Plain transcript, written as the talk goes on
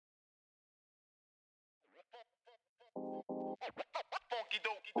Hey,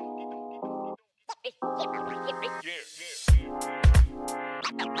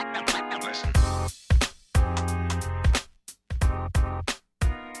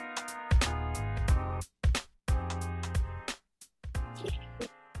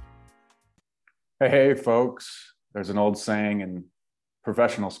 folks. There's an old saying in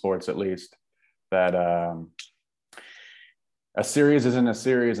professional sports, at least, that a series isn't a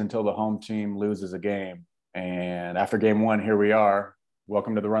series until the home team loses a game. And after game one, here we are.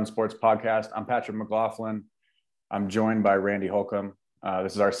 Welcome to the Run Sports Podcast. I'm Patrick McLaughlin. I'm joined by Randy Holcomb.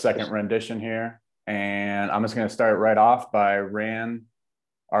 This is our second rendition here. And I'm just going to start right off by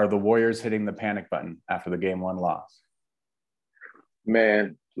are the Warriors hitting the panic button after the game one loss?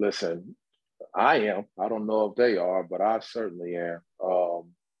 Man, listen, I am. I don't know if they are, but I certainly am.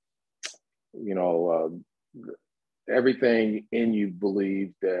 Everything in you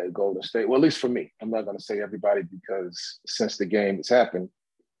believe that Golden State, well, at least for me, I'm not going to say everybody because since the game has happened,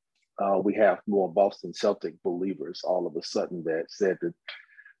 we have more Boston Celtic believers all of a sudden that said that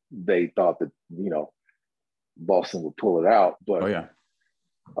they thought that, Boston would pull it out. But,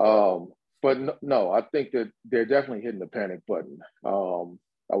 no, I think that they're definitely hitting the panic button.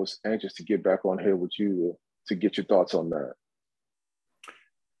 I was anxious to get back on here with you to get your thoughts on that.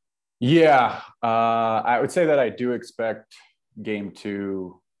 Yeah, I would say that I do expect game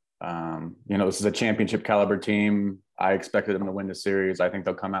two. This is a championship caliber team. I expected them to win the series. I think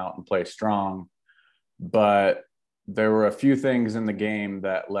they'll come out and play strong. But there were a few things in the game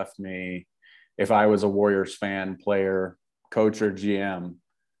that left me, if I was a Warriors fan, player, coach, or GM,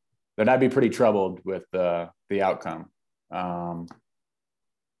 that I'd be pretty troubled with the outcome. I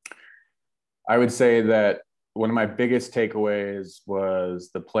would say that one of my biggest takeaways was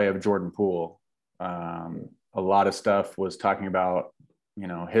the play of Jordan Poole. A lot of stuff was talking about,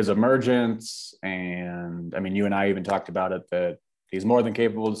 his emergence. And I mean, you and I even talked about it, that he's more than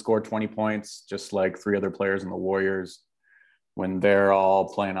capable to score 20 points, just like three other players in the Warriors. When they're all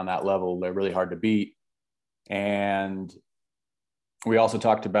playing on that level, they're really hard to beat. And we also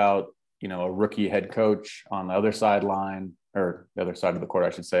talked about, a rookie head coach on the other sideline, or the other side of the court, I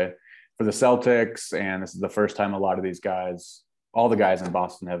should say, for the Celtics. And this is the first time a lot of these guys, all the guys in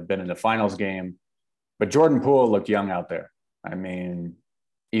Boston, have been in the finals game. But Jordan Poole looked young out there. I mean,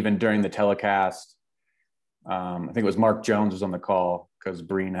 even during the telecast, I think it was Mark Jones was on the call because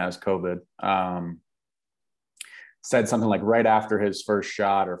Breen has COVID, said something like right after his first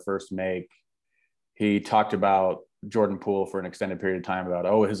shot or first make, he talked about Jordan Poole for an extended period of time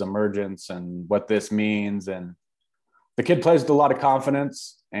about, his emergence and what this means. And the kid plays with a lot of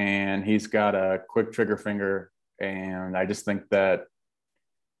confidence, and he's got a quick trigger finger. And I just think that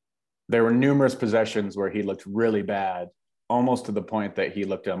there were numerous possessions where he looked really bad, almost to the point that he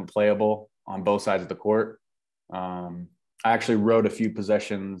looked unplayable on both sides of the court. I actually wrote a few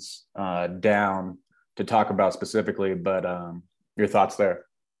possessions down to talk about specifically, but your thoughts there?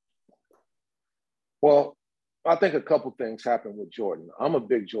 Well, I think a couple things happened with Jordan. I'm a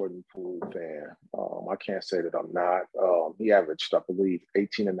big Jordan Poole fan. I can't say that I'm not. He averaged, I believe,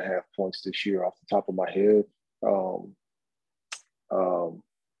 18 and a half points this year off the top of my head.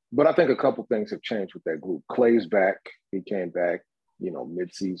 But I think a couple things have changed with that group. Clay's back. He came back,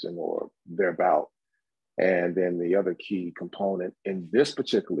 mid-season or thereabout. And then the other key component in this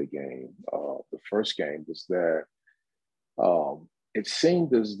particular game, the first game, was that it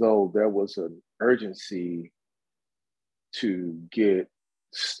seemed as though there was an urgency to get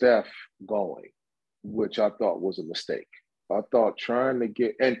Steph going, which I thought was a mistake. I thought trying to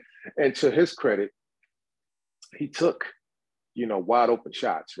get, and to his credit, he took, wide open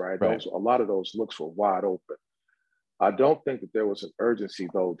shots, right? A lot of those looks were wide open. I don't think that there was an urgency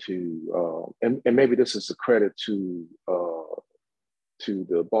though to, and maybe this is a credit to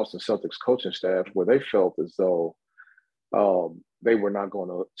the Boston Celtics coaching staff, where they felt as though they were not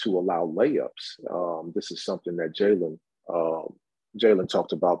going to allow layups. This is something that Jaylen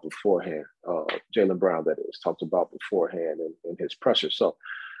talked about beforehand. Jaylen Brown, that is, talked about beforehand in his pressure. So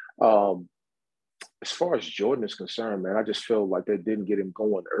as far as Jordan is concerned, man, I just feel like they didn't get him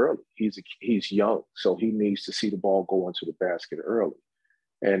going early. He's young, so he needs to see the ball go into the basket early.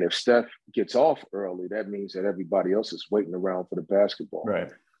 And if Steph gets off early, that means that everybody else is waiting around for the basketball.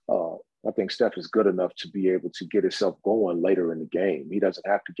 Right. I think Steph is good enough to be able to get himself going later in the game. He doesn't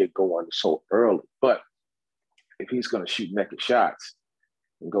have to get going so early. But if he's going to shoot naked shots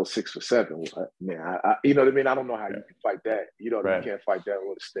and go 6 for 7, man, you know what I mean? I don't know how you can fight that. You can't fight that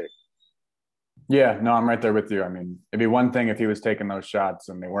with a stick. Yeah, no, I'm right there with you. I mean, it'd be one thing if he was taking those shots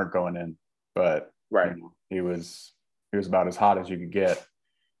and they weren't going in, but he was about as hot as you could get.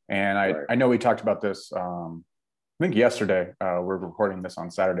 And I know we talked about this I think yesterday, we're recording this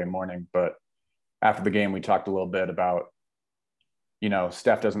on Saturday morning, but after the game, we talked a little bit about,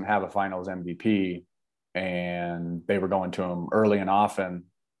 Steph doesn't have a finals MVP, and they were going to him early and often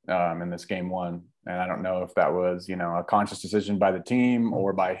in this game one. And I don't know if that was, a conscious decision by the team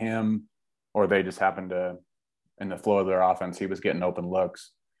or by him, or they just happened to, in the flow of their offense, he was getting open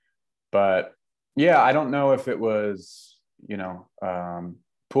looks. But yeah, I don't know if it was,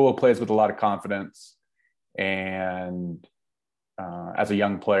 Poole plays with a lot of confidence, and as a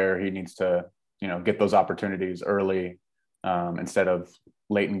young player, he needs to, get those opportunities early instead of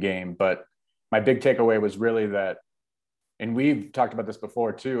late in game. But my big takeaway was really that, and we've talked about this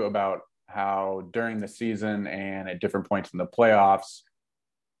before too, about how during the season and at different points in the playoffs,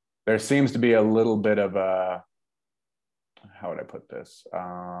 there seems to be a little bit of how would I put this?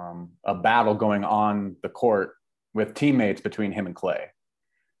 A battle going on the court with teammates between him and Klay.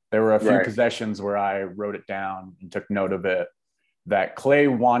 There were a few possessions where I wrote it down and took note of it, that Klay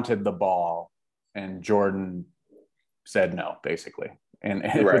wanted the ball and Jordan said no, basically, and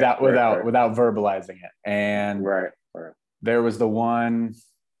without verbalizing it. And there was the one,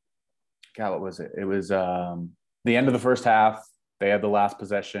 God, what was it? It was the end of the first half. They had the last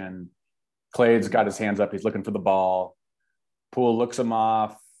possession. Klay's got his hands up. He's looking for the ball. Poole looks him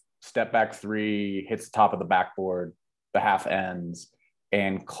off, step back three, hits the top of the backboard. The half ends.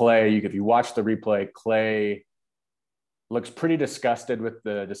 And Klay, if you watch the replay, Klay looks pretty disgusted with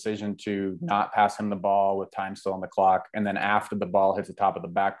the decision to not pass him the ball with time still on the clock. And then after the ball hits the top of the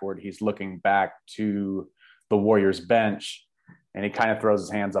backboard, he's looking back to the Warriors bench, and he kind of throws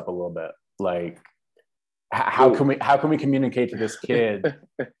his hands up a little bit. Like, how can we communicate to this kid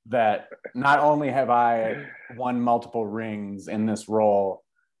that not only have I won multiple rings in this role,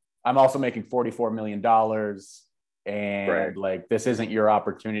 I'm also making $44 million, and like, this isn't your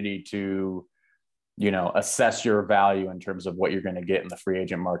opportunity to, assess your value in terms of what you're going to get in the free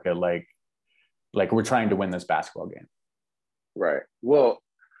agent market. Like we're trying to win this basketball game. Right. Well,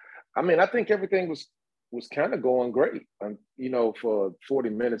 I mean, I think everything was kind of going great, for 40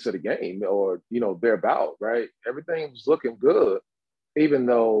 minutes of the game, or, thereabout, right? Everything was looking good, even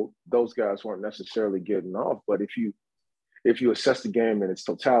though those guys weren't necessarily getting off. But if you assess the game in its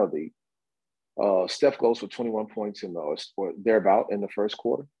totality, Steph goes for 21 points or thereabout in the first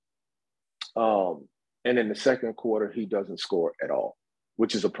quarter. And in the second quarter, he doesn't score at all,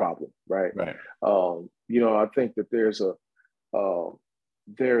 which is a problem, right? Right. I think that there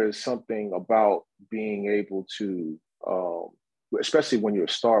is something about being able to, especially when you're a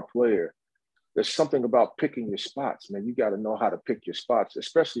star player, there's something about picking your spots, man. You got to know how to pick your spots,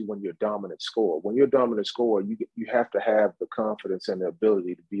 especially when you're a dominant scorer. When you're a dominant scorer, you have to have the confidence and the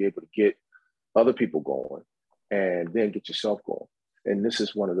ability to be able to get other people going and then get yourself going. And this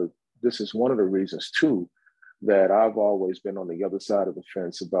is one of the reasons too that I've always been on the other side of the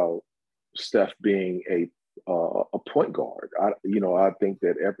fence about Steph being a point guard. I think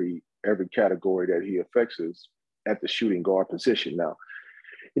that every category that he affects is at the shooting guard position. Now,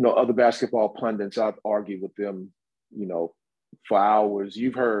 other basketball pundits, I've argued with them, for hours.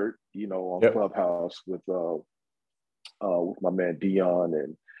 You've heard, on Clubhouse with my man Dion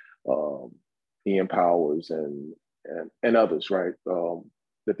and Ian Powers and others, right?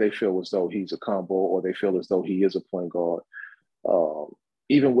 That they feel as though he's a combo, or they feel as though he is a point guard.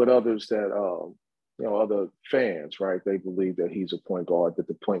 Even with others that, other fans, right? They believe that he's a point guard, that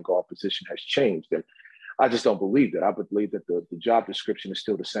the point guard position has changed. And I just don't believe that. I believe that the job description is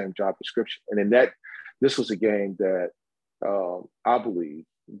still the same job description. And in that, this was a game that I believe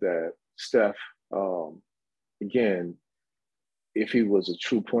that Steph, again, if he was a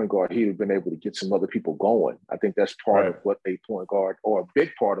true point guard, he'd have been able to get some other people going. I think that's part of what a point guard, or a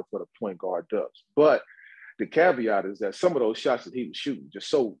big part of what a point guard does. But the caveat is that some of those shots that he was shooting just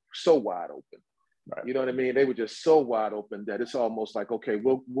so wide open. Right. You know what I mean? They were just so wide open that it's almost like, okay,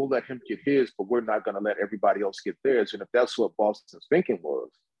 we'll let him get his, but we're not going to let everybody else get theirs. And if that's what Boston's thinking was,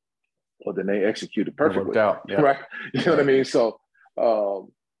 well, then they executed perfectly. Out. Yeah. Right? You know what I mean? So,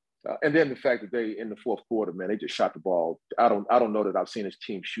 and then the fact that they, in the fourth quarter, man, they just shot the ball. I don't know that I've seen his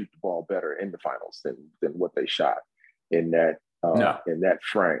team shoot the ball better in the finals than what they shot in that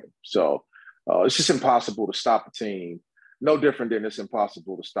frame. So it's just impossible to stop a team. No different than it's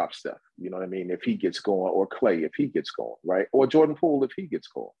impossible to stop Steph. You know what I mean? If he gets going, or Klay if he gets going, right? Or Jordan Poole if he gets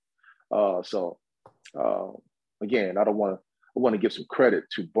going. Again, I want to give some credit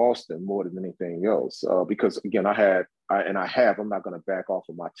to Boston more than anything else, because again, I'm not going to back off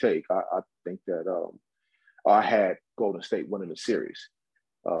of my take. I think that I had Golden State winning the series.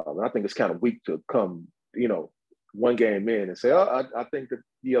 And I think it's kind of weak to come, one game in and say, I think that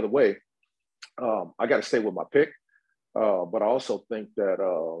the other way. I got to stay with my pick. But I also think that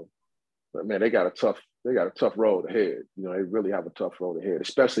man, they got a tough road ahead. You know, they really have a tough road ahead,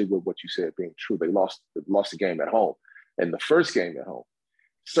 especially with what you said being true. They lost the game at home, and the first game at home.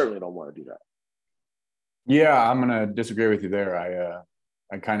 Certainly don't want to do that. Yeah, I'm gonna disagree with you there.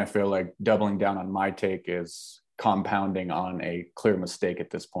 I kind of feel like doubling down on my take is compounding on a clear mistake at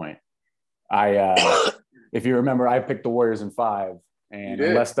this point. If you remember, I picked the Warriors in 5, and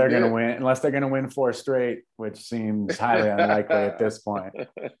unless they're gonna win 4 straight, which seems highly unlikely at this point.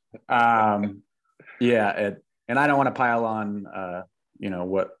 Yeah, and I don't want to pile on,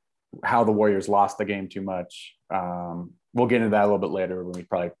 how the Warriors lost the game too much. We'll get into that a little bit later when we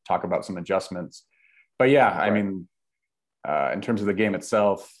probably talk about some adjustments. But yeah, I mean, in terms of the game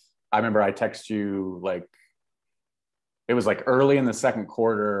itself, I remember I text you like it was like early in the second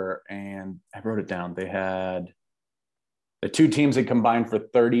quarter, and I wrote it down. They had the two teams had combined for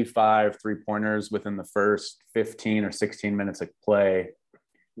 35 3-pointers within the first 15 or 16 minutes of play.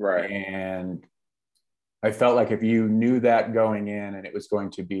 Right. And I felt like if you knew that going in and it was going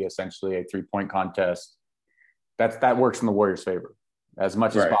to be essentially a 3-point contest, that works in the Warriors' favor. As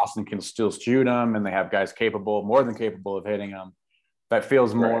much as Boston can still shoot them and they have guys more than capable of hitting them, that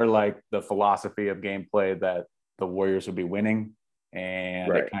feels more like the philosophy of gameplay that the Warriors would be winning,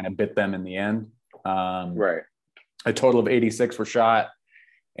 and it kind of bit them in the end. A total of 86 were shot,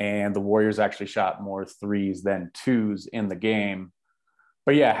 and the Warriors actually shot more threes than twos in the game.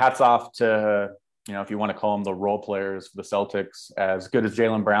 But yeah, hats off to, if you want to call them the role players for the Celtics. As good as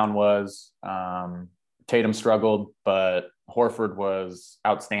Jaylen Brown was, Tatum struggled, but Horford was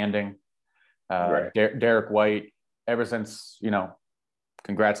outstanding. Derek White, ever since,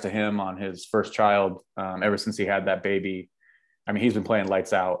 congrats to him on his first child. Ever since he had that baby, I mean, he's been playing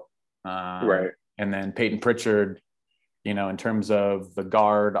lights out. And then Peyton Pritchard, in terms of the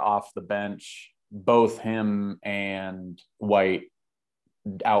guard off the bench, both him and White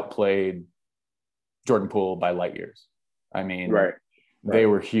outplayed Jordan Poole by light years. I mean, they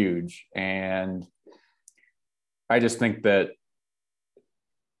were huge. And I just think that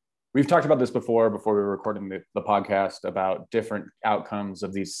we've talked about this before we were recording the podcast about different outcomes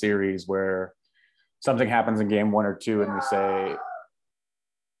of these series where something happens in game 1 or 2 and we say,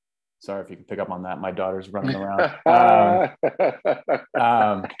 sorry if you can pick up on that, my daughter's running around.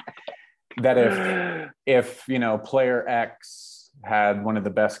 That if player X had one of the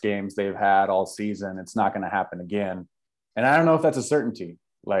best games they've had all season, it's not going to happen again. And I don't know if that's a certainty.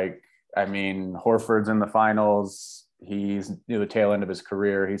 Like, I mean, Horford's in the finals. He's the tail end of his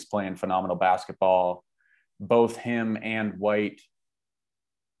career. He's playing phenomenal basketball. Both him and White,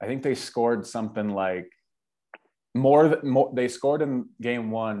 I think they scored something like more. They scored in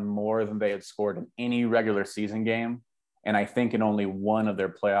game 1 more than they had scored in any regular season game. And I think in only one of their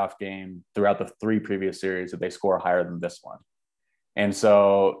playoff game throughout the 3 previous series that they score higher than this one. And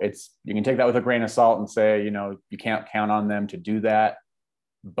so you can take that with a grain of salt and say, you can't count on them to do that.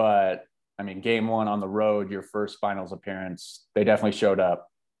 But I mean, game 1 on the road, your first finals appearance, they definitely showed up.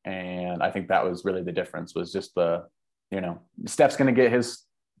 And I think that was really the difference, was just Steph's going to get his,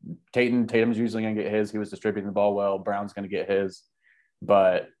 Tatum's usually going to get his. He was distributing the ball well. Brown's going to get his.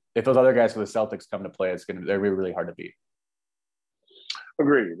 But if those other guys for the Celtics come to play, they're really, really hard to beat.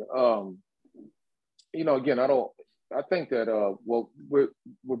 Agreed. Again, I think that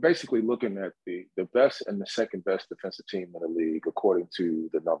we're basically looking at the best and the second best defensive team in the league according to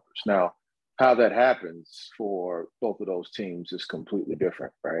the numbers. Now, how that happens for both of those teams is completely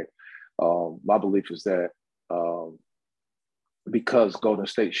different, right? My belief is that because Golden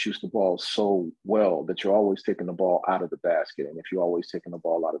State shoots the ball so well that you're always taking the ball out of the basket, and if you're always taking the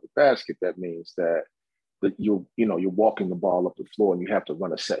ball out of the basket, that means that you're walking the ball up the floor and you have to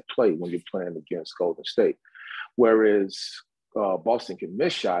run a set play when you're playing against Golden State. Whereas Boston can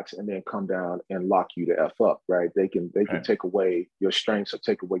miss shots and then come down and lock you the F up, right? They can take away your strengths or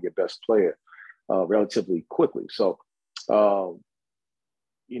take away your best player relatively quickly. So,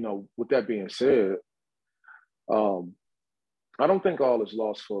 with that being said, I don't think all is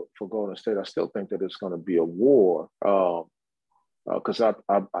lost for Golden State. I still think that it's going to be a war because in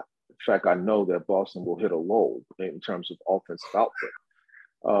fact, I know that Boston will hit a low in terms of offensive output.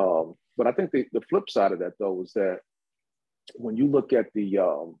 But I think the flip side of that, though, is that when you look at the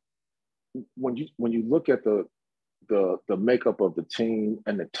makeup of the team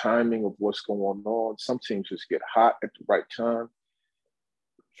and the timing of what's going on, some teams just get hot at the right time.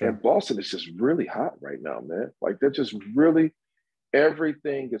 Sure. And Boston is just really hot right now, man. Like, they're just really,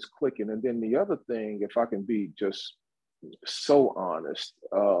 everything is clicking. And then the other thing, if I can be just so honest,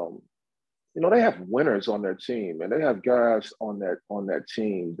 they have winners on their team, and they have guys on that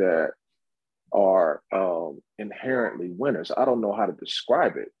team that are inherently winners. I don't know how to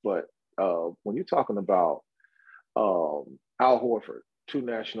describe it, but when you're talking about Al Horford, 2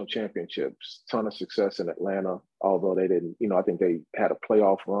 national championships, ton of success in Atlanta, although they didn't, I think they had a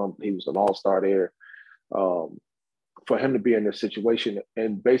playoff run. He was an all-star there. For him to be in this situation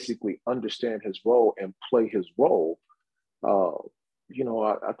and basically understand his role and play his role, I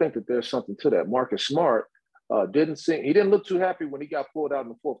think that there's something to that. Marcus Smart he didn't look too happy when he got pulled out in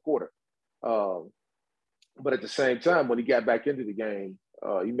the fourth quarter. But at the same time, when he got back into the game,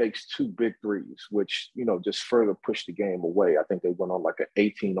 he makes 2 big threes, which, just further pushed the game away. I think they went on like an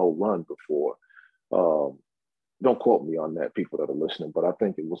 18-0 run before. Don't quote me on that, people that are listening, but I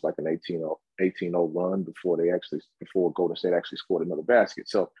think it was like an 18-0 run before Golden State actually scored another basket.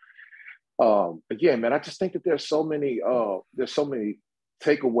 So again, man, I just think that there's so many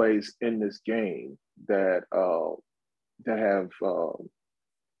takeaways in this game that have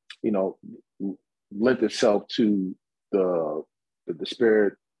lent itself to the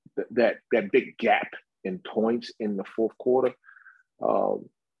spirit, that big gap in points in the fourth quarter.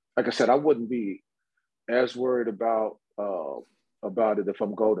 Like I said, I wouldn't be as worried about it if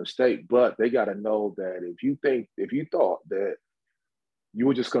I'm Golden State, but they got to know that if you thought that you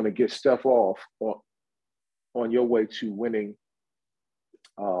were just going to get Steph off on your way to winning,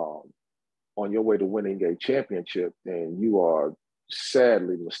 a championship, then you are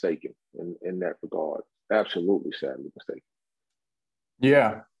sadly mistaken in that regard. Absolutely sadly mistaken.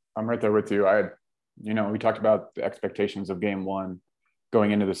 Yeah, I'm right there with you. We talked about the expectations of game one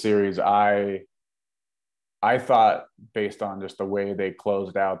going into the series. I thought, based on just the way they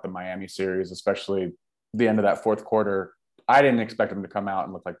closed out the Miami series, especially the end of that fourth quarter, I didn't expect them to come out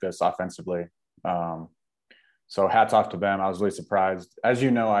and look like this offensively. So hats off to them. I was really surprised. As you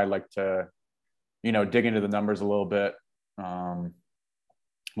know, I like to, dig into the numbers a little bit. One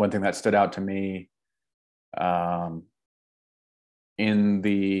thing that stood out to me in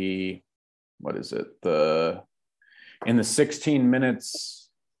the 16 minutes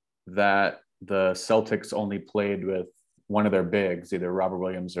that the Celtics only played with one of their bigs, either Robert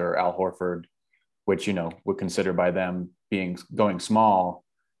Williams or Al Horford, which, would consider by them going small.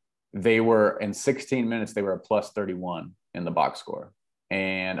 They were in 16 minutes, they were a plus 31 in the box score.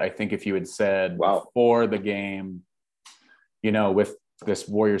 And I think if you had said before the game, with this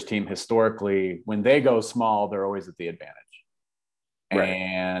Warriors team historically, when they go small, they're always at the advantage. Right.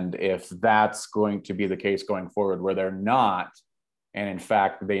 And if that's going to be the case going forward, where they're not, and in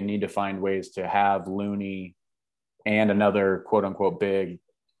fact, they need to find ways to have Looney and another quote unquote big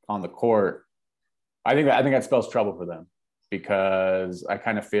on the court, I think that spells trouble for them, because I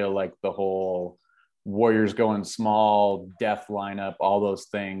kind of feel like the whole Warriors going small, death lineup, all those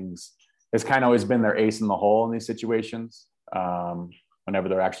things has kind of always been their ace in the hole in these situations. Whenever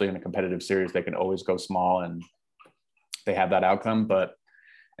they're actually in a competitive series, they can always go small and they have that outcome.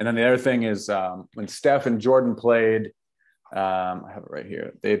 And then the other thing is when Steph and Jordan played, I have it right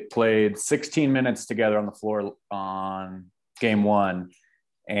here. They played 16 minutes together on the floor on game one,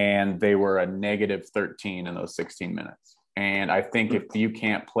 and they were a negative 13 in those 16 minutes. And I think if you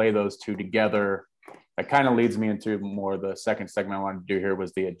can't play those two together, that kind of leads me into more the second segment I wanted to do here,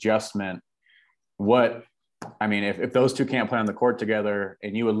 was the adjustment. If those two can't play on the court together,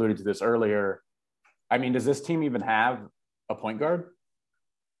 and you alluded to this earlier, does this team even have a point guard?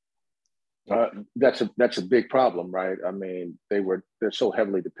 That's a big problem, right? They're so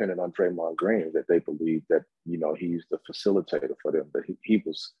heavily dependent on Draymond Green that they believe that, he's the facilitator for them, but he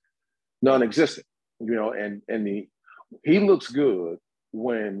was non-existent, and he looks good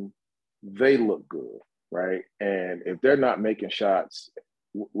when they look good, right? And if they're not making shots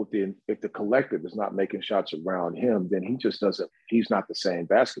if the collective is not making shots around him, then he's not the same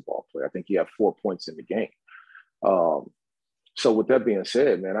basketball player. I think he had 4 points in the game. So with that being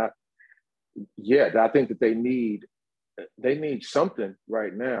said, man, I think that they need something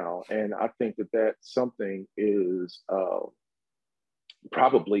right now. And I think that something is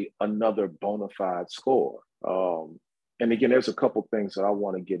probably another bona fide score. And again, there's a couple things that I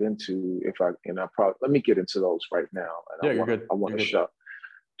want to get into. Let me get into those right now. And I want to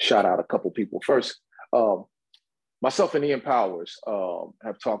shout out a couple people. First, myself and Ian Powers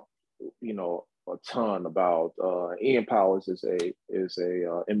have talked, a ton about. Ian Powers is a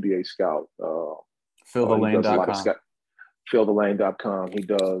NBA scout. FillTheLane.com. FillTheLane.com. He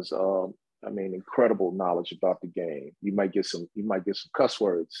does incredible knowledge about the game. You might get some cuss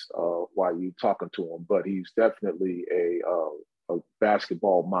words while you talking to him, but he's definitely a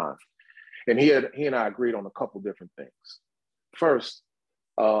basketball mind. And he and I agreed on a couple different things. First,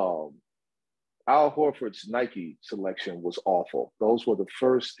 I Al Horford's Nike selection was awful. Those were the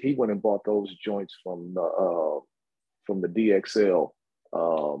first. He went and bought those joints from the DXL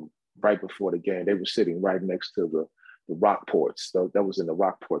right before the game. They were sitting right next to the Rockports. So that was in the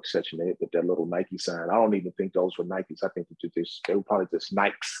Rockport section. They had that little Nike sign. I don't even think those were Nikes. I think they were probably just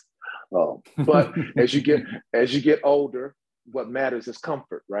Nikes. But as you get older, what matters is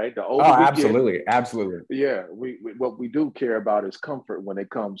comfort, right? The older absolutely. Yeah, we what we do care about is comfort when it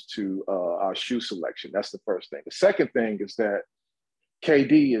comes to our shoe selection. That's the first thing. The second thing is that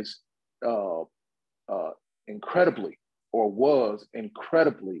KD is incredibly, or was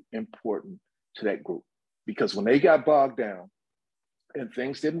incredibly important to that group, because when they got bogged down and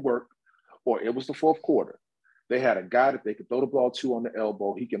things didn't work, or it was the fourth quarter, they had a guy that they could throw the ball to on the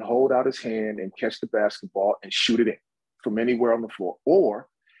elbow. He can hold out his hand and catch the basketball and shoot it in from anywhere on the floor. Or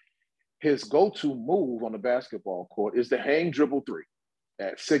his go-to move on the basketball court is the hang dribble three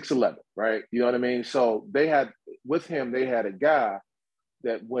at 6'11", right? You know what I mean? So they had a guy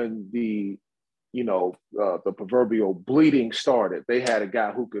that when the proverbial bleeding started, they had a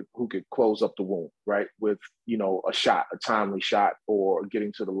guy who could close up the wound, right? With, a timely shot, or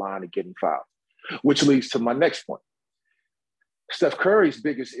getting to the line and getting fouled. Which leads to my next point. Steph Curry's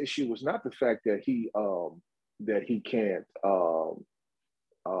biggest issue was not the fact that he can't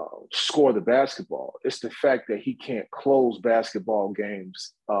score the basketball. It's the fact that he can't close basketball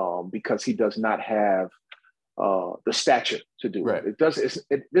games because he does not have the stature to do it.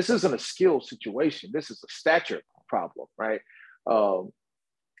 This isn't a skill situation. This is a stature problem, right?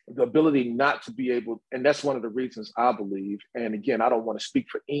 The ability not to be able, and that's one of the reasons I believe, and again, I don't want to speak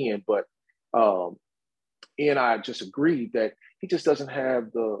for Ian, but Ian and I just agreed that he just doesn't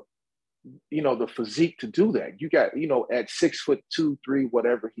have the physique to do that. You got, at 6'2", 3,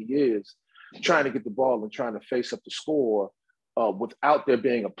 whatever he is, trying to get the ball and trying to face up the score without there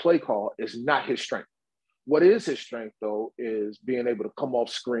being a play call is not his strength. What is his strength, though, is being able to come off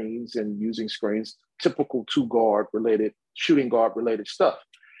screens and using screens, typical shooting guard related stuff.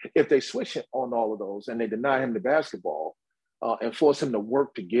 If they switch it on all of those and they deny him the basketball and force him to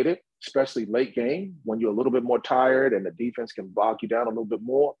work to get it, especially late game, when you're a little bit more tired and the defense can bog you down a little bit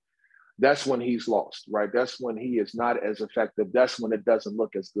more, that's when he's lost, right? That's when he is not as effective. That's when it doesn't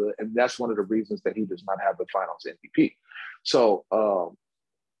look as good. And that's one of the reasons that he does not have the finals MVP. So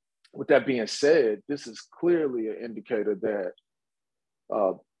with that being said, this is clearly an indicator that,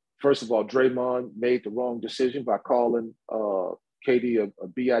 first of all, Draymond made the wrong decision by calling KD a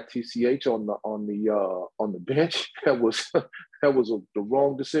bitch on the bench. That was the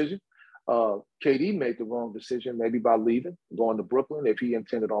wrong decision. KD made the wrong decision, maybe by leaving, going to Brooklyn, if he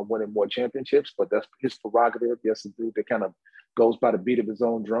intended on winning more championships, but that's his prerogative. Yes, a dude that kind of goes by the beat of his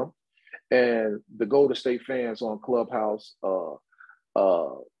own drum. And the Golden State fans on Clubhouse,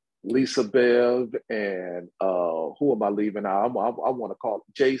 Lisa Bev, and who am I leaving out? I want to call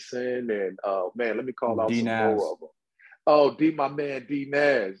Jason, and let me call out D-Naz. Some more of them. Oh, my man D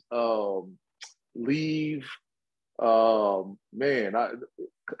Naz. Leave. Help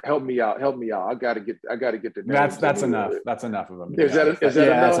me out. I gotta get the names. That's enough. That's enough of them. Is that enough?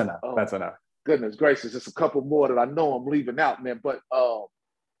 That's enough. That's enough. Goodness gracious, just a couple more that I know I'm leaving out, man. But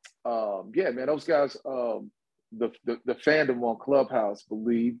man, those guys, the fandom on Clubhouse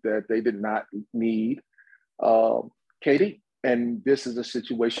believed that they did not need KD, and this is a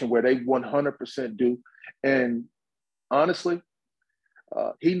situation where they 100% do. And honestly,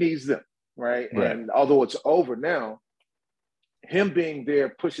 he needs them. Right. And although it's over now, him being there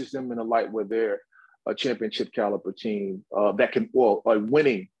pushes them in a light where they're a championship caliber team that can,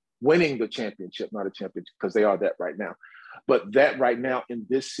 winning the championship, not a championship, because they are that right now. But that right now in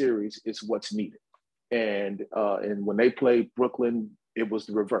this series is what's needed. And when they played Brooklyn, it was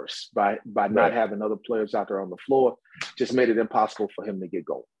the reverse. By not having other players out there on the floor, just made it impossible for him to get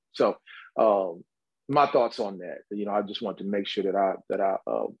going. So my thoughts on that. I just want to make sure that I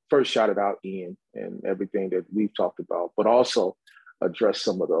first shouted out Ian and everything that we've talked about, but also address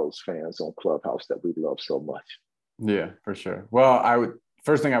some of those fans on Clubhouse that we love so much. Yeah, for sure. Well,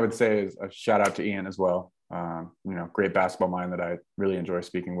 first thing I would say is a shout out to Ian as well. Great basketball mind that I really enjoy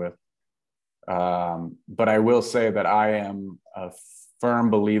speaking with. But I will say that I am a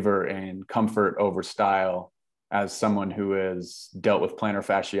firm believer in comfort over style as someone who has dealt with plantar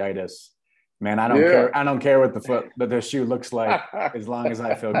fasciitis. Man, I don't care. I don't care what the shoe looks like as long as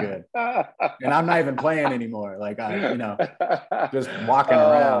I feel good. And I'm not even playing anymore. Like just walking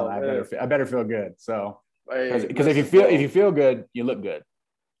around. I better feel good. So, because if you feel good, you look good.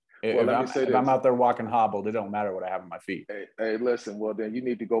 If I'm out there walking hobbled, it don't matter what I have on my feet. Hey, listen. Well, then you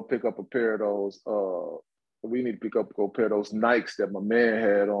need to go pick up a pair of those We need to pick up a pair of those Nikes that my man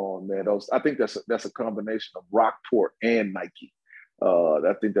had on, man. I think that's a combination of Rockport and Nike.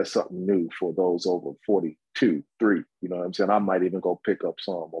 I think that's something new for those over 42, 3. You know what I'm saying? I might even go pick up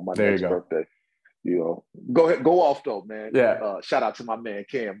some on my next birthday. You know, go ahead, go off though, man. Yeah. Shout out to my man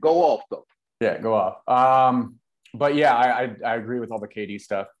Cam. Go off though. Yeah, go off. But yeah, I agree with all the KD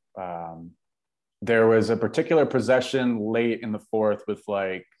stuff. There was a particular possession late in the fourth with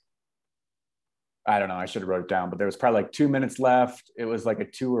like, I don't know, I should have wrote it down, but there was probably like 2 minutes left. It was like a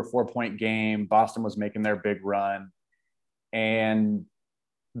 2 or 4 point game. Boston was making their big run, and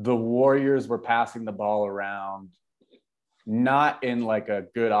the Warriors were passing the ball around, not in like a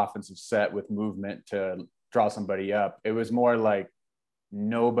good offensive set with movement to draw somebody up. It was more like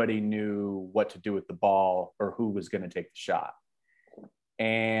nobody knew what to do with the ball or who was going to take the shot.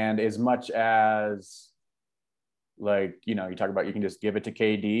 And as much as, like, you know, you talk about, you can just give it to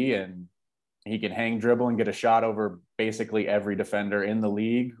KD and he can hang dribble and get a shot over basically every defender in the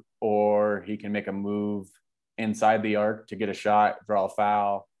league, or he can make a move inside the arc to get a shot, draw a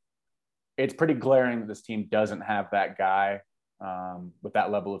foul. It's pretty glaring that this team doesn't have that guy with that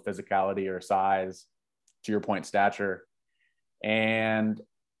level of physicality or size, to your point, stature. And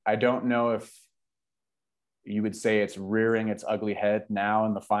I don't know if you would say it's rearing its ugly head now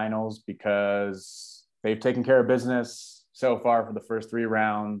in the finals, because they've taken care of business so far for the first 3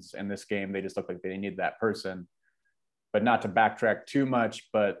 rounds. In this game, they just look like they need that person. But not to backtrack too much,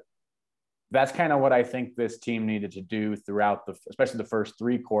 but that's kind of what I think this team needed to do throughout especially the first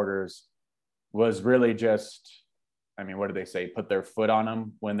 3 quarters, was really just, I mean, what did they say? Put their foot on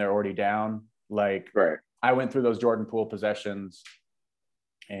them when they're already down. Like, right. I went through those Jordan Poole possessions,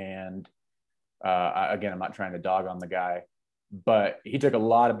 and again, I'm not trying to dog on the guy, but he took a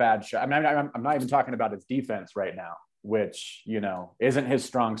lot of bad shots. I mean, I'm not even talking about his defense right now, which, you know, isn't his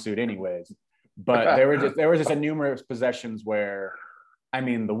strong suit anyways. But there were just a numerous possessions where, I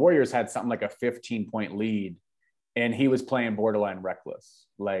mean, the Warriors had something like a 15-point lead, and he was playing borderline reckless.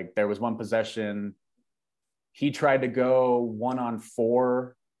 Like, there was one possession, he tried to go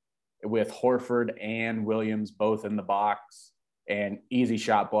 1-on-4 with Horford and Williams both in the box, and easy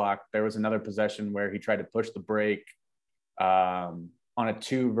shot block. There was another possession where he tried to push the break on a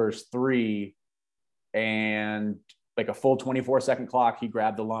 2 versus 3, and like a full 24-second clock, he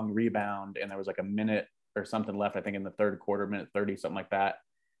grabbed the long rebound, and there was like a minute or something left, I think in the third quarter, minute 30, something like that.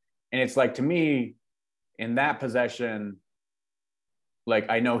 And it's like, to me, in that possession, like,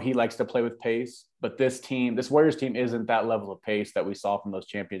 I know he likes to play with pace, but this Warriors team isn't that level of pace that we saw from those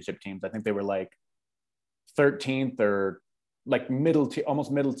championship teams. I think they were like 13th or like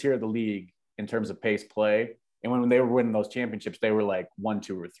almost middle tier of the league in terms of pace play. And when they were winning those championships, they were like 1,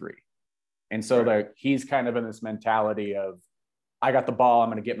 2, or 3. And so like, he's kind of in this mentality of, I got the ball, I'm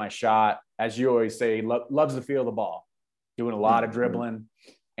going to get my shot. As you always say, loves to feel the ball, doing a lot of dribbling.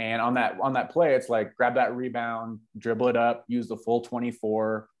 And on that play, it's like, grab that rebound, dribble it up, use the full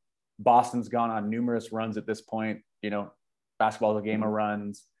 24. Boston's gone on numerous runs at this point. You know, basketball is a game of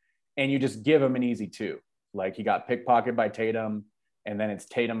runs, and you just give him an easy 2. Like, he got pickpocketed by Tatum, and then it's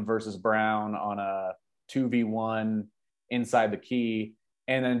Tatum versus Brown on a 2v1 inside the key.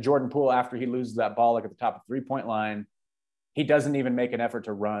 And then Jordan Poole, after he loses that ball, like at the top of the 3-point line, he doesn't even make an effort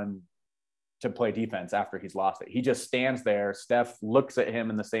to run to play defense after he's lost it. He just stands there. Steph looks at him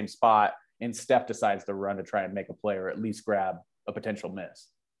in the same spot, and Steph decides to run to try and make a play, or at least grab a potential miss.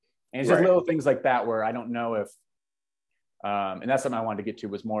 And it's just little things like that where I don't know if, and that's something I wanted to get to,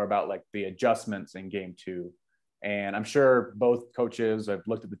 was more about like the adjustments in game 2. And I'm sure both coaches, I've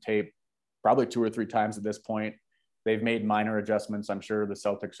looked at the tape probably 2 or 3 times at this point. They've made minor adjustments. I'm sure the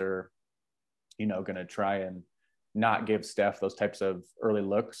Celtics are, you know, going to try and not give Steph those types of early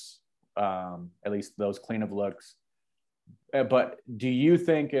looks, at least those clean of looks. But do you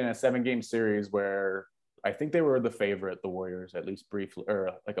think in a 7-game series where I think they were the favorite, the Warriors, at least briefly,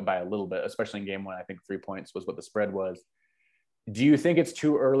 or like by a little bit, especially in game 1, I think 3 points was what the spread was. Do you think it's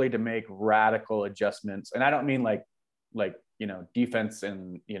too early to make radical adjustments? And I don't mean like, you know, defense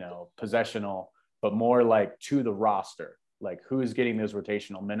and, you know, possessional, but more like to the roster, like who's getting those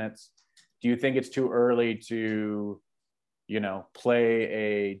rotational minutes? Do you think it's too early to, you know, play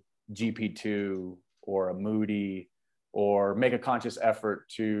a GP2 or a Moody, or make a conscious effort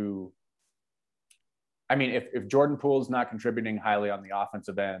to, I mean, if Jordan Poole's not contributing highly on the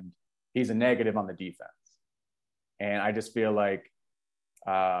offensive end, he's a negative on the defense. And I just feel like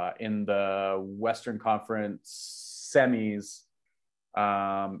in the Western Conference semis,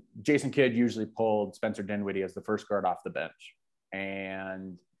 Jason Kidd usually pulled Spencer Dinwiddie as the first guard off the bench.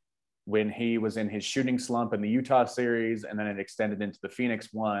 And when he was in his shooting slump in the Utah series, and then it extended into the Phoenix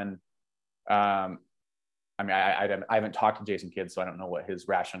one, I I mean, I haven't talked to Jason Kidd, so I don't know what his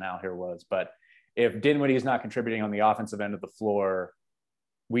rationale here was. But if Dinwiddie is not contributing on the offensive end of the floor,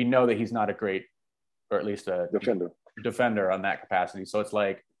 we know that he's not a great, or at least a defender on that capacity. So it's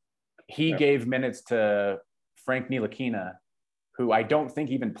like he gave minutes to Frank Ntilikina, who I don't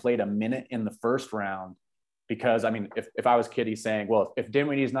think even played a minute in the first round. Because, I mean, if I was Kidd, he's saying, well, if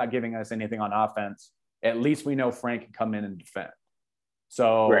Dinwiddie is not giving us anything on offense, at least we know Frank can come in and defend.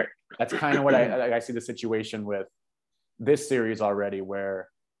 So that's kind of what I see the situation with this series already, where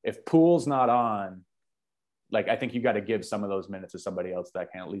if Poole's not on, like, I think you got to give some of those minutes to somebody else that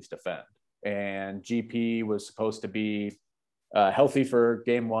can at least defend. And GP was supposed to be healthy for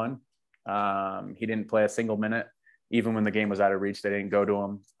game one. He didn't play a single minute. Even when the game was out of reach, they didn't go to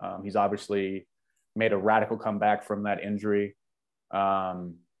him. He's obviously made a radical comeback from that injury. But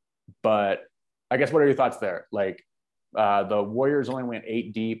I guess, what are your thoughts there? Like, the Warriors only went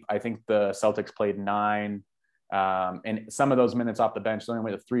 8 deep. I think the Celtics played 9. And some of those minutes off the bench, they only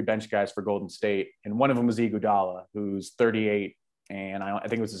went to 3 bench guys for Golden State. And one of them was Iguodala, who's 38. And I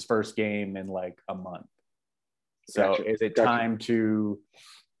think it was his first game in like a month. So is it time to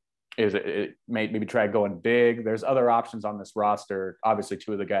maybe try going big? There's other options on this roster. Obviously,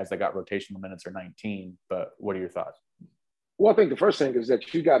 2 of the guys that got rotational minutes are 19. But what are your thoughts? Well, I think the first thing is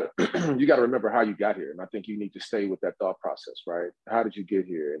that you got to remember how you got here, and I think you need to stay with that thought process, right? How did you get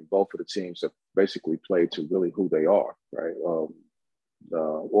here? And both of the teams have basically played to really who they are, right? Well,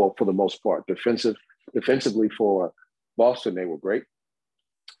 for the most part, defensively for Boston, they were great.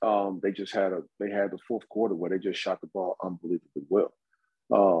 They just had the fourth quarter where they just shot the ball unbelievably well.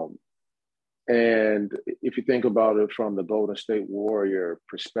 And if you think about it from the Golden State Warrior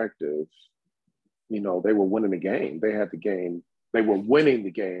perspective, you know, they were winning the game. They had the game. They were winning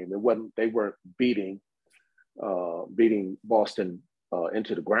the game. They weren't beating Boston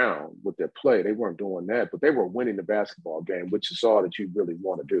into the ground with their play. They weren't doing that, but they were winning the basketball game, which is all that you really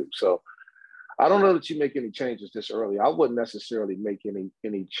want to do. So I don't know that you make any changes this early. I wouldn't necessarily make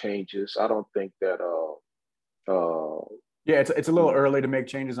any changes. I don't think that. Yeah, it's a little early to make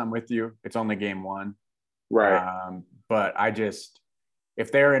changes. I'm with you. It's only game 1, right? But I just. If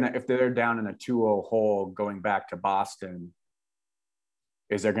they're down in a 2-0 hole going back to Boston,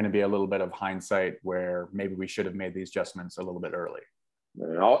 is there going to be a little bit of hindsight where maybe we should have made these adjustments a little bit early?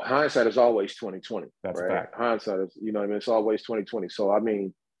 Hindsight is always 2020. That's right? a fact. Hindsight is, you know what I mean? It's always 2020. So, I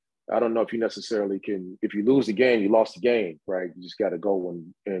mean, I don't know if you necessarily can, if you lose the game, you lost the game, right? You just got to go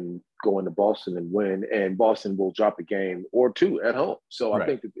and go into Boston and win, and Boston will drop a game or 2 at home. So I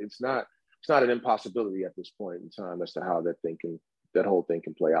think that it's not an impossibility at this point in time as to how that whole thing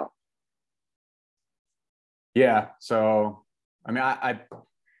can play out. Yeah. So, I mean,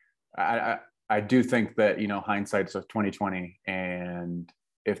 I do think that, you know, hindsight's of 2020, and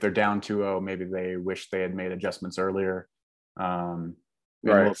if they're down 2-0, maybe they wish they had made adjustments earlier.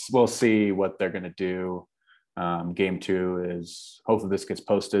 Right. We'll see what they're going to do. Game 2 is, hopefully this gets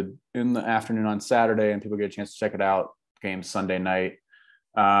posted in the afternoon on Saturday and people get a chance to check it out. Game Sunday night.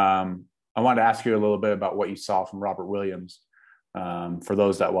 I wanted to ask you a little bit about what you saw from Robert Williams. For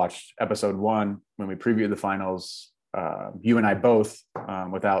those that watched episode 1, when we previewed the finals, you and I both,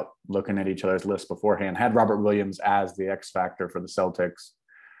 without looking at each other's lists beforehand, had Robert Williams as the X factor for the Celtics.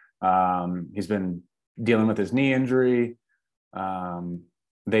 He's been dealing with his knee injury.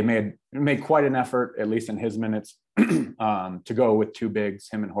 They made quite an effort, at least in his minutes, to go with 2 bigs,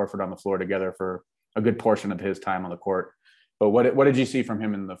 him and Horford on the floor together for a good portion of his time on the court. But what did you see from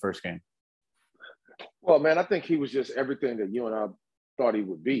him in the first game? Well, man, I think he was just everything that you and I thought he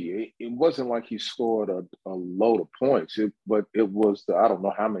would be. It wasn't like he scored a load of points, but it was I don't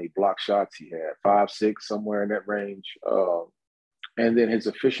know how many block shots he had, 5, 6, somewhere in that range. And then his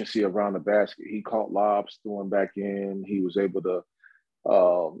efficiency around the basket. He caught lobs, threw them back in. He was able to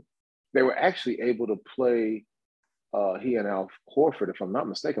they were actually able to play he and Al Horford, if I'm not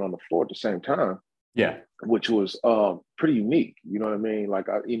mistaken, on the floor at the same time. Yeah, which was pretty unique. You know what I mean? Like,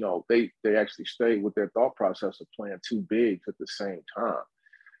 they actually stayed with their thought process of playing 2 bigs at the same time.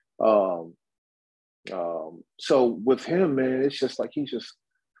 So with him, man, it's just like he's just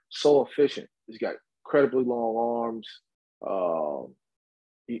so efficient. He's got incredibly long arms.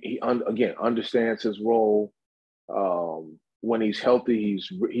 He understands his role. When he's healthy,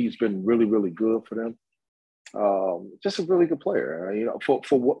 he's been really, really good for them. Just a really good player, you know,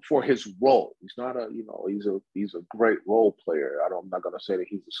 for his role. He's not he's a great role player. I'm not going to say that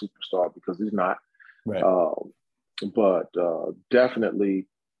he's a superstar because he's not, right. But definitely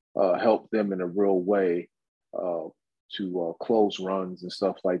helped them in a real way to close runs and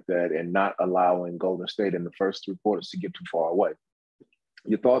stuff like that, and not allowing Golden State in the first 3 quarters to get too far away.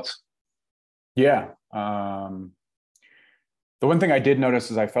 Your thoughts? Yeah. The one thing I did notice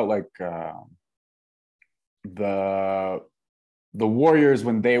is I felt like the the Warriors,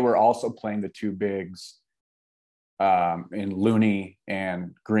 when they were also playing the two bigs in Looney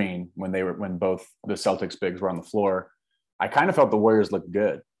and Green, when both the Celtics bigs were on the floor, I kind of felt the Warriors looked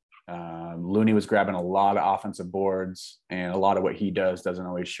good. Looney was grabbing a lot of offensive boards, and a lot of what he does doesn't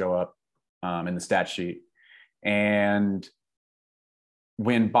always show up in the stat sheet. And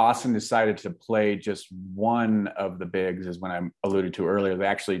when Boston decided to play just one of the bigs, is when I alluded to earlier,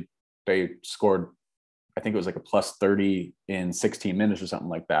 they scored, I think it was like a plus 30 in 16 minutes or something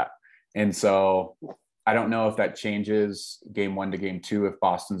like that. And so I don't know if that changes game 1 to game 2 if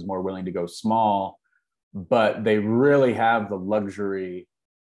Boston's more willing to go small, but they really have the luxury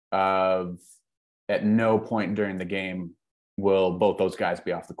of, at no point during the game will both those guys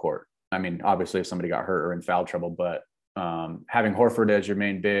be off the court. I mean, obviously if somebody got hurt or in foul trouble, but having Horford as your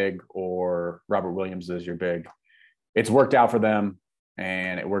main big or Robert Williams as your big, it's worked out for them,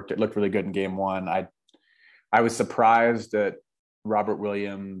 and it looked really good in game 1. I was surprised that Robert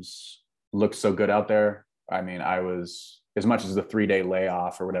Williams looked so good out there. I mean, I was, as much as the 3-day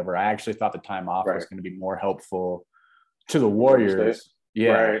layoff or whatever, I actually thought the time off was going to be more helpful to the Warriors.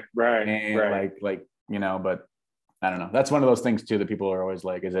 Yeah. And like, but I don't know. That's one of those things too, that people are always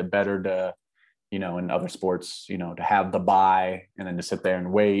like, is it better to, in other sports, to have the bye and then to sit there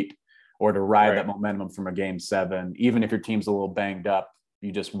and wait, or to ride that momentum from a game 7, even if your team's a little banged up,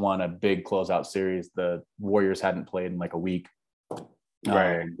 you just won a big closeout series. The Warriors hadn't played in like a week.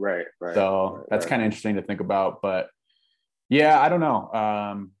 Right. So that's kind of interesting to think about, but yeah, I don't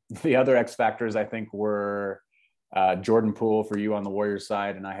know. The other X factors I think were Jordan Poole for you on the Warriors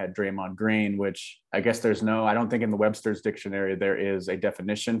side, and I had Draymond Green, which I guess I don't think in the Webster's dictionary there is a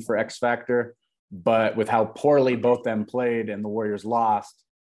definition for X factor, but with how poorly both them played and the Warriors lost,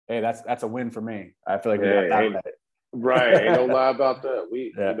 hey, that's a win for me. I feel like we got that right. Right. Ain't no lie about that.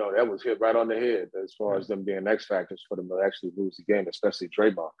 That was hit right on the head as far as them being X factors for them to actually lose the game, especially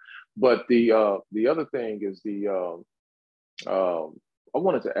Draymond. But the other thing is I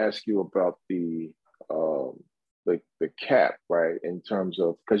wanted to ask you about the cap, right? In terms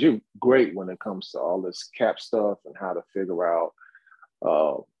of, because you're great when it comes to all this cap stuff and how to figure out,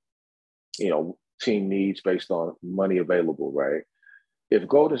 team needs based on money available, right? If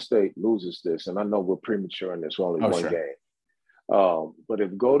Golden State loses this, and I know we're premature in this, only one game, but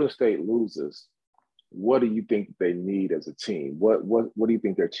if Golden State loses, what do you think they need as a team? What do you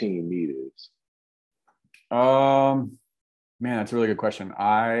think their team need is? Man, that's a really good question.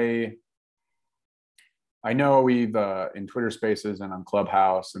 I know we've in Twitter Spaces and on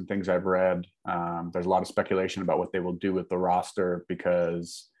Clubhouse and things I've read, there's a lot of speculation about what they will do with the roster,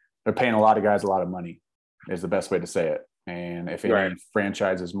 because they're paying a lot of guys a lot of money, is the best way to say it. And if any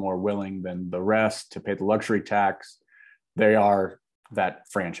franchise is more willing than the rest to pay the luxury tax, they are that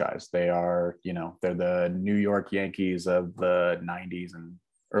franchise. They are, they're the New York Yankees of the 90s and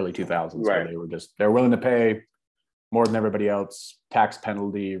early 2000s. Where they're willing to pay more than everybody else, tax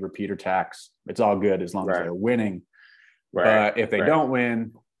penalty, repeater tax. It's all good as long as they're winning. But if they don't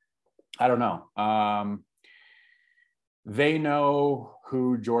win, I don't know. They know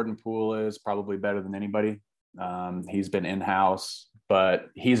who Jordan Poole is probably better than anybody. He's been in-house, but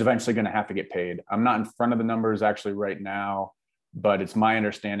he's eventually going to have to get paid. I'm not in front of the numbers actually right now, but it's my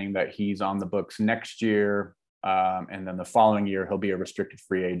understanding that he's on the books next year. And then the following year, he'll be a restricted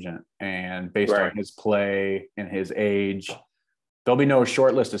free agent. And based on his play and his age, there'll be no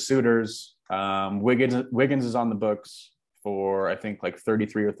short list of suitors. Wiggins is on the books for, I think, like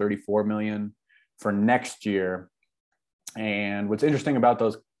 33 or 34 million for next year. And what's interesting about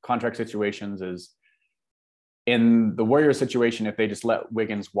those contract situations is, in the Warriors situation, if they just let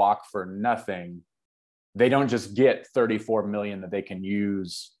Wiggins walk for nothing, they don't just get 34 million that they can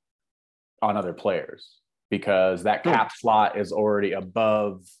use on other players, because that cap slot is already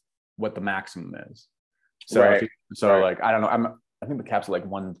above what the maximum is. So, like, I don't know. I think the cap's like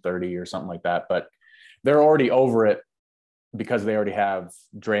 130 or something like that, but they're already over it because they already have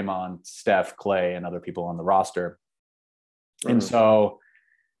Draymond, Steph, Clay, and other people on the roster. And so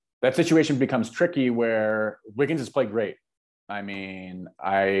that situation becomes tricky, where Wiggins has played great. I mean,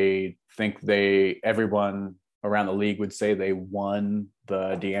 I think everyone around the league would say they won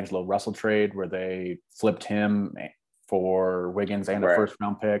the D'Angelo Russell trade, where they flipped him for Wiggins and a first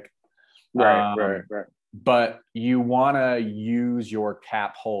round pick. But you want to use your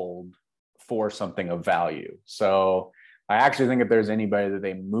cap hold for something of value. So I actually think if there's anybody that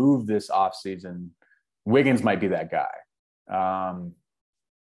they move this offseason, Wiggins might be that guy.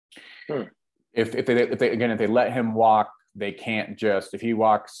 If they let him walk, they can't just, if he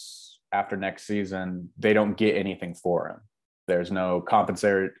walks after next season, they don't get anything for him. There's no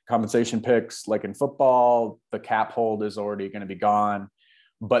compensation picks like in football. The cap hold is already going to be gone,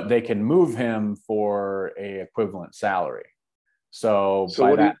 but they can move him for a equivalent salary. So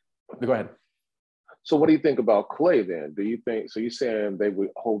by that, go ahead. So what do you think about Klay then? Do you think, so you're saying they would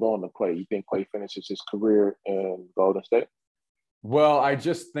hold on to Klay? You think Klay finishes his career in Golden State? Well, I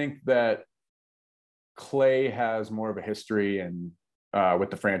just think that Klay has more of a history and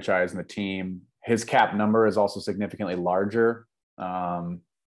with the franchise and the team. His cap number is also significantly larger.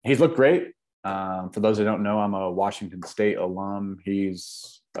 He's looked great. For those who don't know, I'm a Washington State alum.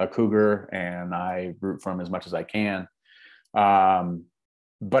 He's a Cougar, and I root for him as much as I can.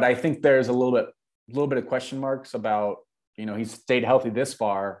 But I think there's a little bit of question marks about, he's stayed healthy this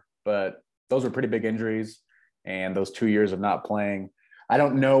far, but those were pretty big injuries, and those 2 years of not playing. I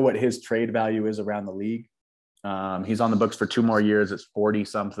don't know what his trade value is around the league. He's on the books for 2 more years. It's 40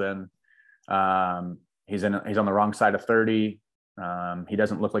 something. He's on the wrong side of 30. He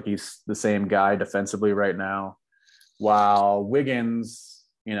doesn't look like he's the same guy defensively right now. While Wiggins,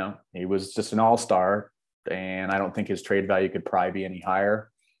 he was just an all-star, and I don't think his trade value could probably be any higher.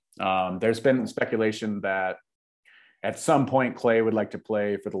 There's been speculation that at some point Klay would like to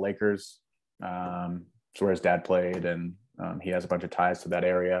play for the Lakers. It's where his dad played, and he has a bunch of ties to that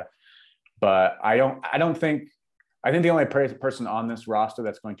area. But I think the only person on this roster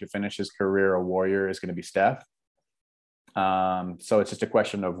that's going to finish his career a Warrior is going to be Steph. So it's just a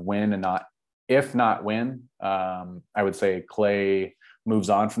question of when and not if, not when. I would say Klay moves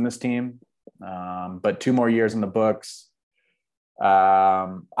on from this team. But 2 more years in the books.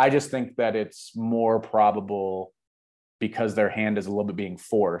 I just think that it's more probable because their hand is a little bit being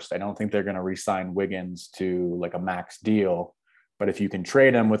forced. I don't think they're going to re-sign Wiggins to like a max deal. But if you can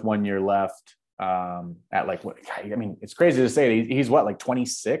trade him with 1 year left, at it's crazy to say he's what, like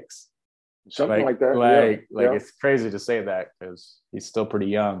 26? Something like that. It's crazy to say that because he's still pretty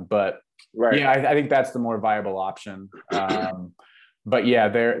young, but right. Yeah, I think that's the more viable option. But yeah,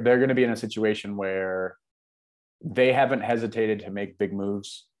 they're going to be in a situation where they haven't hesitated to make big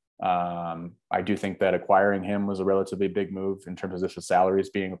moves. I do think that acquiring him was a relatively big move in terms of just the salaries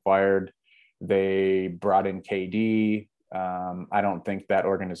being acquired. They brought in KD. I don't think that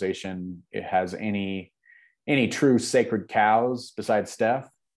organization has any true sacred cows besides Steph.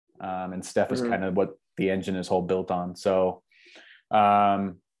 And Steph is kind of what the engine is whole built on. So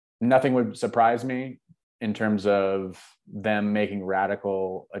nothing would surprise me in terms of them making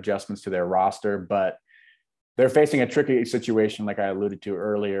radical adjustments to their roster, but they're facing a tricky situation, like I alluded to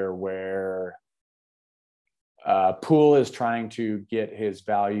earlier, where Poole is trying to get his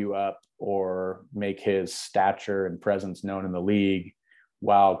value up or make his stature and presence known in the league,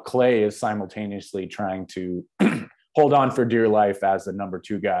 while Klay is simultaneously trying to hold on for dear life as the number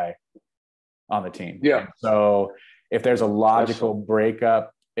 2 guy on the team. Yeah. And so if there's a logical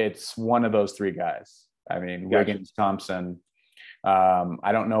breakup, it's one of those 3 guys. I mean, Wiggins, Thompson.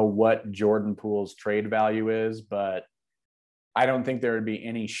 I don't know what Jordan Poole's trade value is, but I don't think there would be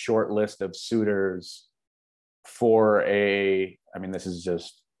any short list of suitors for this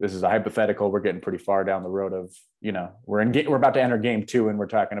is a hypothetical. We're getting pretty far down the road of, we're about to enter game 2 and we're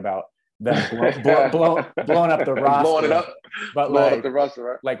talking about them blowing up the roster. Blowing it up. But blowing up the roster,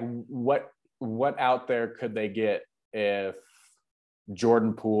 right? Like what out there could they get if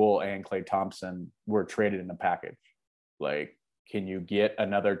Jordan Poole and Klay Thompson were traded in a package? Like, can you get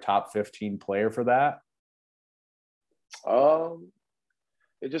another top 15 player for that?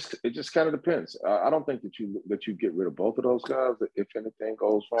 It just kind of depends. I don't think that you get rid of both of those guys if anything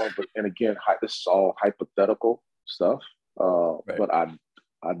goes wrong. But and again, this is all hypothetical stuff. Right. But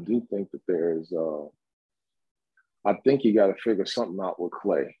I do think that there's. I think you got to figure something out with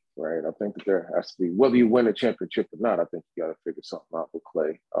Klay, right? I think that there has to be, whether you win a championship or not. I think you got to figure something out with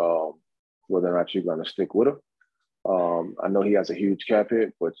Klay, whether or not you're going to stick with him. I know he has a huge cap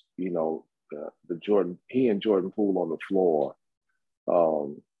hit, but he and Jordan Poole on the floor,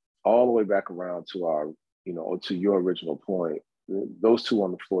 all the way back around to our, to your original point, those 2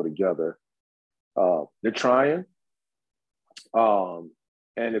 on the floor together, they're trying.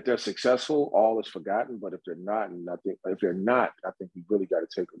 And if they're successful, all is forgotten. But if they're not, I think we really got to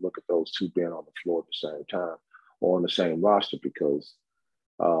take a look at those 2 being on the floor at the same time or on the same roster, because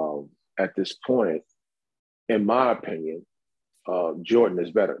at this point, in my opinion, Jordan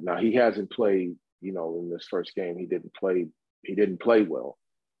is better. Now, he hasn't played, in this first game, he didn't play well.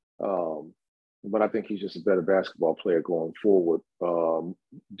 But I think he's just a better basketball player going forward,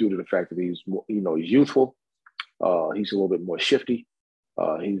 due to the fact that he's youthful. He's a little bit more shifty.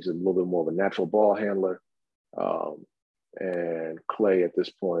 He's a little bit more of a natural ball handler. And Klay at this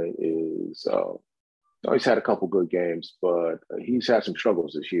point is he's had a couple good games, but he's had some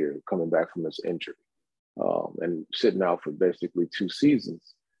struggles this year coming back from his injury and sitting out for basically 2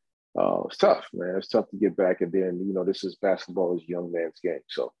 seasons. It's tough, man. It's tough to get back. And then, this is basketball is young man's game.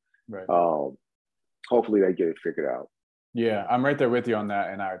 So right. Hopefully they get it figured out. Yeah, I'm right there with you on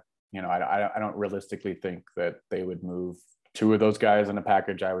that. And I don't realistically think that they would move two of those guys in a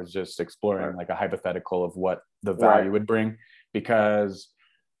package. I was just exploring like a hypothetical of what the value would bring, because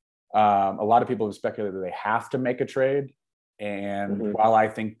a lot of people have speculated that they have to make a trade. And while I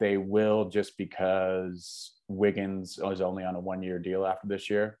think they will, just because Wiggins is only on a 1-year deal after this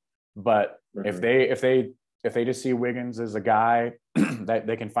year, but if they just see Wiggins as a guy that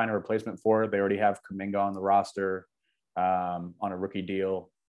they can find a replacement for, they already have Kuminga on the roster on a rookie deal.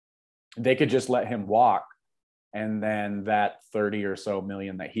 They could just let him walk, and then that 30 or so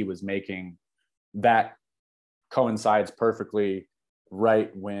million that he was making, that coincides perfectly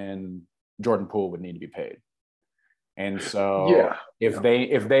right when Jordan Poole would need to be paid. And so if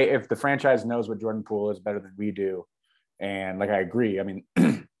the franchise knows what Jordan Poole is better than we do, and like I agree, I mean,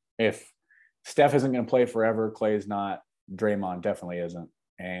 if Steph isn't going to play forever, Clay's not, Draymond definitely isn't,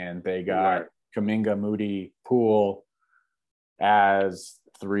 and they got Kuminga, Moody, Poole as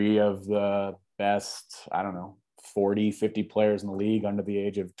 3 of the best, I don't know, 40, 50 players in the league under the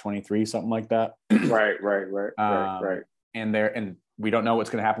age of 23, something like that. Right. And we don't know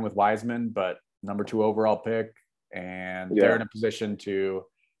what's going to happen with Wiseman, but number 2 overall pick, and they're in a position to,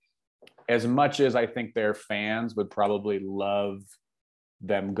 as much as I think their fans would probably love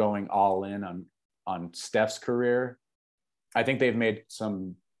them going all in on Steph's career, I think they've made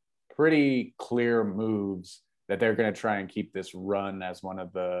some pretty clear moves that they're going to try and keep this run as one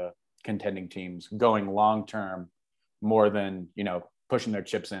of the contending teams going long-term, more than, pushing their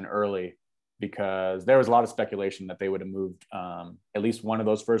chips in early, because there was a lot of speculation that they would have moved at least one of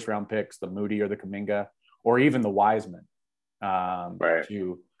those first round picks, the Moody or the Kuminga, or even the Wiseman,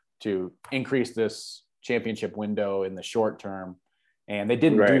 to increase this championship window in the short term. And they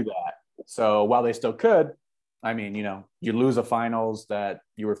didn't do that. So while they still could, I mean, you lose a finals that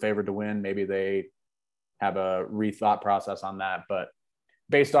you were favored to win. Maybe they have a rethought process on that. But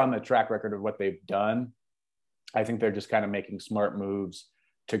based on the track record of what they've done, I think they're just kind of making smart moves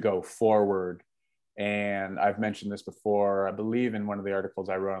to go forward. And I've mentioned this before, I believe in one of the articles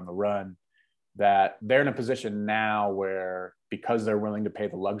I wrote on The Run, that they're in a position now where, because they're willing to pay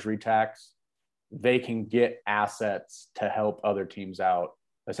the luxury tax, they can get assets to help other teams out,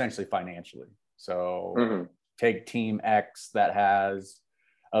 essentially financially. So take Team X that has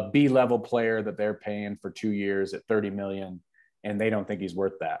a B-level player that they're paying for 2 years at $30 million, and they don't think he's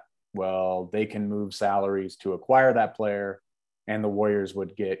worth that. Well, they can move salaries to acquire that player, and the Warriors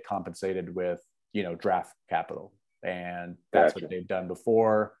would get compensated with, draft capital. And that's what they've done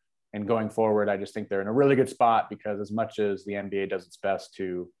before. And going forward, I just think they're in a really good spot, because as much as the NBA does its best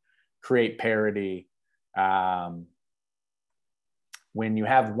to create parity, when you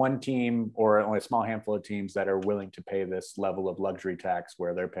have one team or only a small handful of teams that are willing to pay this level of luxury tax,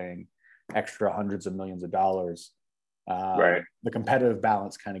 where they're paying extra hundreds of millions of dollars, the competitive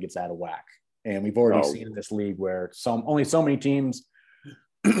balance kind of gets out of whack. And we've already seen in this league where only so many teams,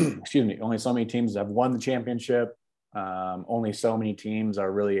 only so many teams have won the championship. Only so many teams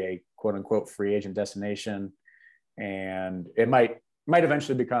are really a quote unquote free agent destination. And it might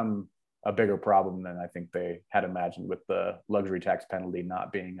eventually become a bigger problem than I think they had imagined, with the luxury tax penalty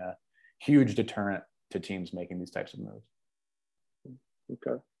not being a huge deterrent to teams making these types of moves.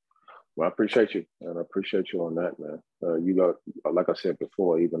 Okay. Well, I appreciate you, and I appreciate you on that, man. You got, like I said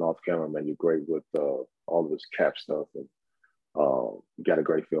before, even off camera, man, you're great with all of this cap stuff, and you got a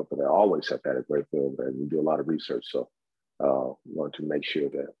great feel for that. I always have had a great feel for that. You do a lot of research, so wanted to make sure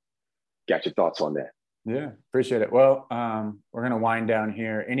that got your thoughts on that. Yeah, appreciate it. Well, we're gonna wind down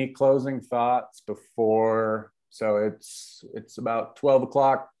here. Any closing thoughts before? So it's about 12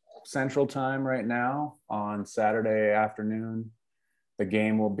 o'clock Central Time right now on Saturday afternoon. The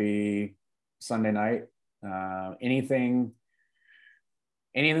game will be Sunday night. Anything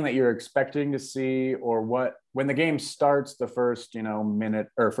that you're expecting to see, or when the game starts, the first minute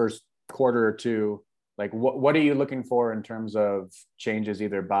or first quarter or two, like what are you looking for in terms of changes,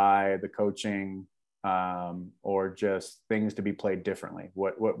 either by the coaching or just things to be played differently?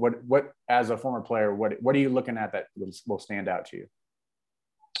 What as a former player, what are you looking at that will stand out to you?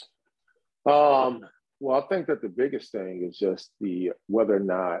 Well, I think that the biggest thing is just whether or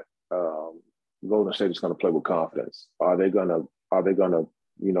not Golden State is going to play with confidence. Are they going to,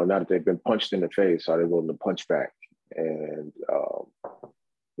 now that they've been punched in the face, are they willing to punch back? And,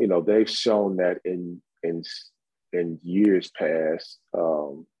 they've shown that in in years past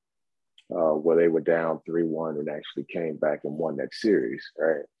where they were down 3-1 and actually came back and won that series,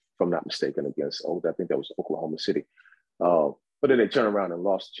 right? If I'm not mistaken, against, I think that was Oklahoma City. But then they turned around and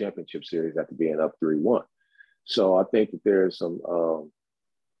lost the championship series after being up 3-1. So I think that there's some,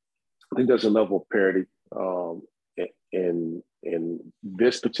 I think there's a level of parity in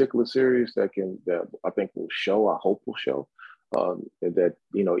this particular series that I think will show, I hope will show, that,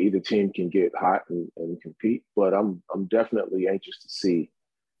 you know, either team can get hot and compete. But I'm definitely anxious to see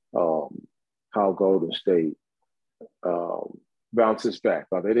how Golden State bounces back.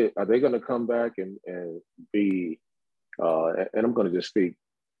 Are they going to come back and be? And I'm going to just speak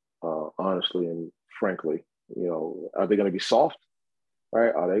honestly and frankly. You know, are they going to be soft?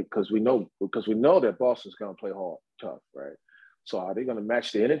 Right? Are they? Because we know that Boston's going to play hard, tough, right? So are they going to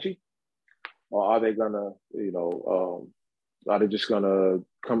match the energy, or are they going to, you know, are they just going to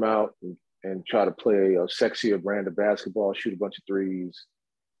come out and try to play a sexier brand of basketball, shoot a bunch of threes,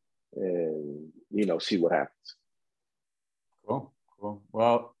 and, you know, see what happens? Cool.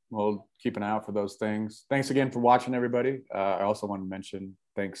 Well, we'll keep an eye out for those things. Thanks again for watching, everybody. I also want to mention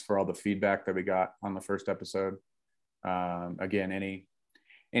thanks for all the feedback that we got on the first episode. Again,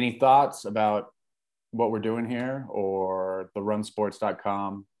 any thoughts about what we're doing here or the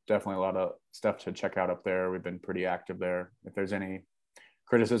runsports.com? Definitely a lot of stuff to check out up there. We've been pretty active there. If there's any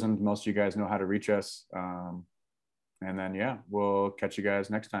criticisms, most of you guys know how to reach us. And then, yeah, we'll catch you guys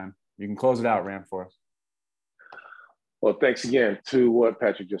next time. You can close it out, Ram, for us. Well, thanks again to what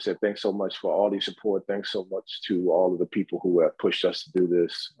Patrick just said. Thanks so much for all the support. Thanks so much to all of the people who have pushed us to do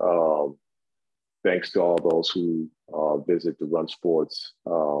this. Thanks to all those who visit the Run Sports.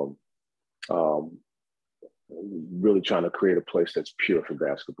 Really trying to create a place that's pure for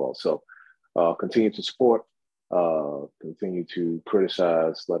basketball. So continue to support, continue to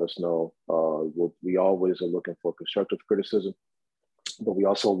criticize, let us know. We always are looking for constructive criticism, but we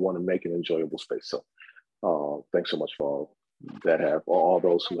also want to make an enjoyable space. So thanks so much for all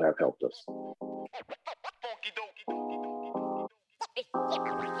those who have helped us.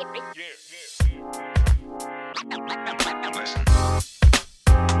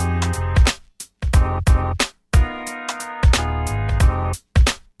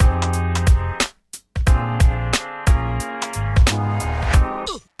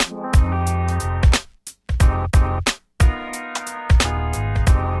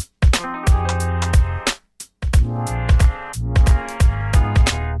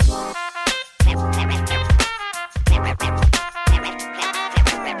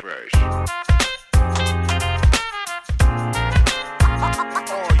 Fresh.